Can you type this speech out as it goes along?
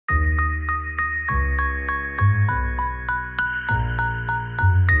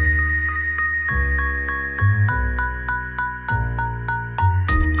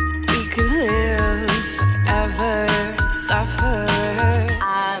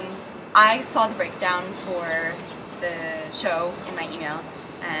I saw the breakdown for the show in my email,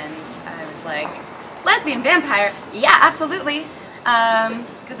 and I was like, lesbian vampire? Yeah, absolutely.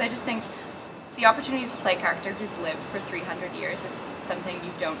 Because I just think the opportunity to play a character who's lived for 300 years is something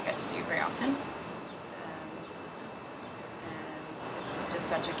you don't get to do very often. And it's just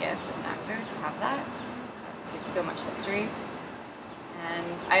such a gift as an actor to have that. So you have so much history.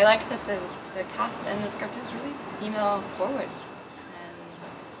 And I like that the cast and the script is really female forward. And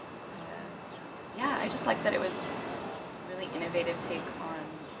yeah, I just like that it was a really innovative take on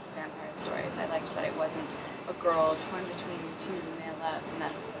vampire stories. I liked that it wasn't a girl torn between two male loves, and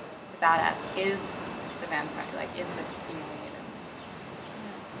that the badass is the vampire, like is the female lead.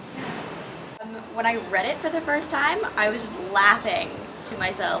 Yeah. When I read it for the first time, I was just laughing to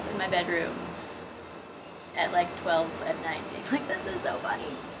myself in my bedroom at like 12 at night, being like, this is so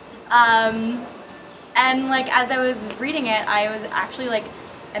funny. And like as I was reading it, I was actually like,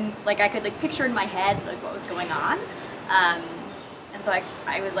 I could like picture in my head like what was going on. And so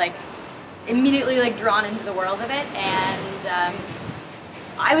I was like immediately like drawn into the world of it, and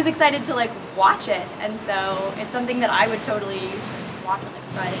I was excited to like watch it, and so it's something that I would totally watch on like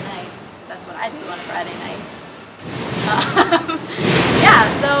Friday night. That's what I do on a Friday night.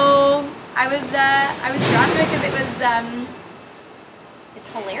 Yeah, so I was drawn to it because it was it's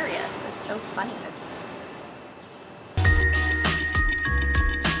hilarious. It's so funny.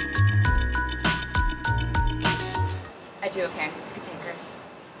 I do okay. I could take her.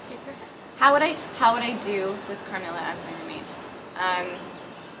 How would I do with Carmilla as my roommate? I'd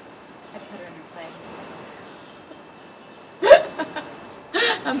put her in her place.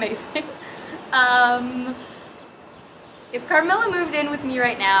 Amazing. If Carmilla moved in with me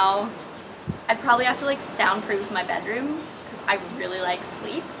right now, I'd probably have to like soundproof my bedroom because I really like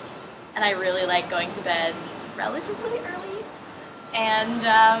sleep and I really like going to bed relatively early. And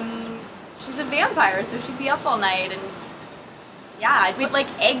she's a vampire, so she'd be up all night, and yeah, I'd put like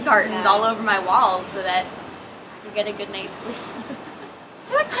egg cartons all over my walls so that I could get a good night's sleep. I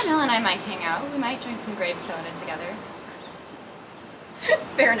feel like Carmilla and I might hang out. We might drink some grape soda together.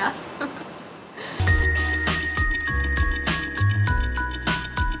 Fair enough.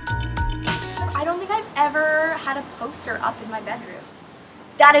 I don't think I've ever had a poster up in my bedroom.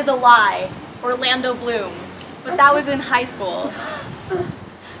 That is a lie. Orlando Bloom. But that was in high school.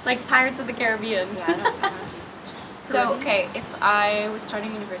 Like Pirates of the Caribbean. Yeah, I don't do posters. So, okay, if I was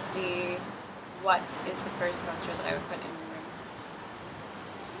starting university, what is the first poster that I would put in my room?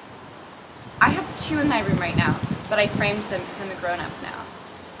 I have two in my room right now, but I framed them because I'm a grown-up now.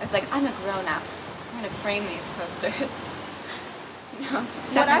 I was like, I'm a grown-up. I'm going to frame these posters. You know,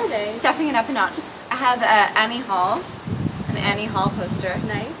 just what are they? Stepping it up a notch. I have Annie Hall, an Annie Hall poster.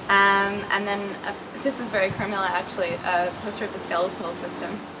 Nice. And then, this is very Carmilla actually, a poster of the skeletal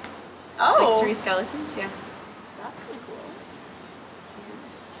system. Oh! It's like 3 skeletons, yeah. That's kind of cool. Yeah.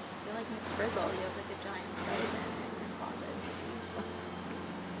 You're like Miss Frizzle, you have like a giant skeleton in your closet.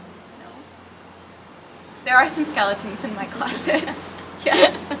 No? There are some skeletons in my closet.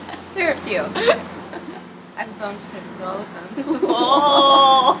 Yeah, there are a few. I have a bone to pick with all of them.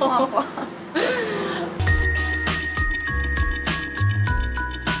 Oh!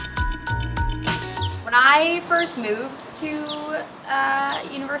 When I first moved to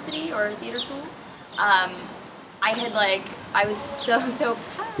university or theater school, I was so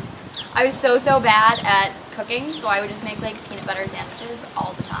bad at cooking, so I would just make like peanut butter sandwiches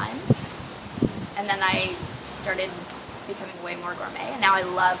all the time. And then I started becoming way more gourmet, and now I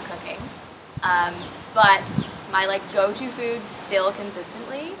love cooking. But my like go-to food still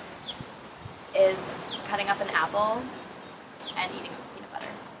consistently is cutting up an apple and eating it with peanut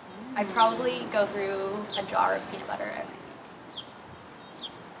butter. I probably go through a jar of peanut butter every week.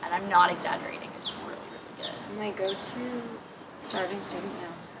 And I'm not exaggerating, it's really, really good. My go-to starving student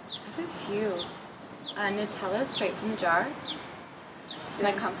meal. I have a few. Nutella straight from the jar. It's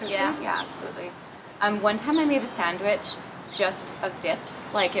my comfort food. Yeah, absolutely. One time I made a sandwich just of dips.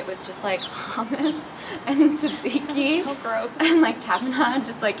 Like it was just like hummus and tzatziki. So gross. And like tapenade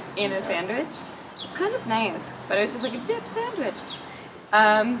just like in a sandwich. It was kind of nice, but it was just like a dip sandwich.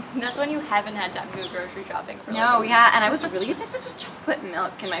 That's when you haven't had time to go grocery shopping for No, yeah, and I was really addicted to chocolate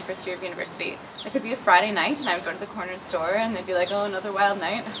milk in my first year of university. It could be a Friday night and I would go to the corner store and they'd be like, oh, another wild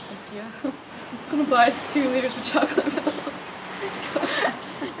night. I was like, yeah, I'm just gonna buy 2 liters of chocolate milk. Go back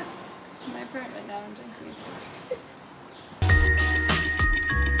to my apartment now and drink these.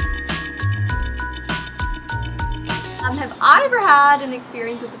 Have I ever had an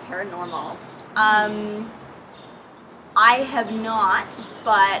experience with the paranormal? I have not,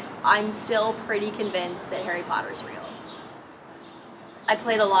 but I'm still pretty convinced that Harry Potter's real. I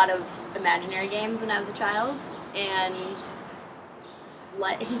played a lot of imaginary games when I was a child, and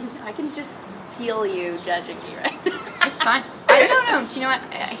I can just feel you judging me right now. It's fine. I don't know. Do you know what?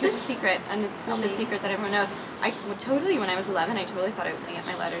 Here's a secret, an exclusive secret that everyone knows. When I was 11, I totally thought I was going to get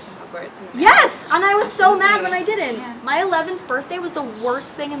my letter to Hogwarts. Yes! And I was so mad when I didn't. Yeah. My 11th birthday was the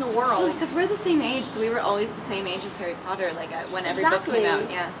worst thing in the world. Because we're the same age, so we were always the same age as Harry Potter, like when every book came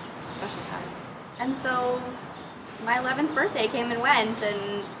out. Yeah, it's a special time. And so my 11th birthday came and went,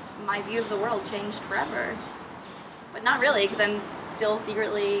 and my view of the world changed forever. But not really, because I'm still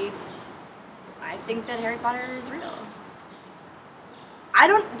secretly, I think that Harry Potter is real.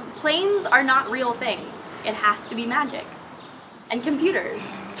 Planes are not real things. It has to be magic. And computers.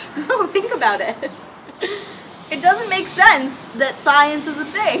 No, think about it. It doesn't make sense that science is a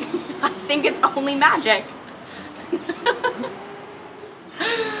thing. I think it's only magic.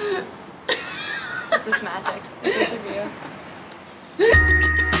 This is magic. This interview.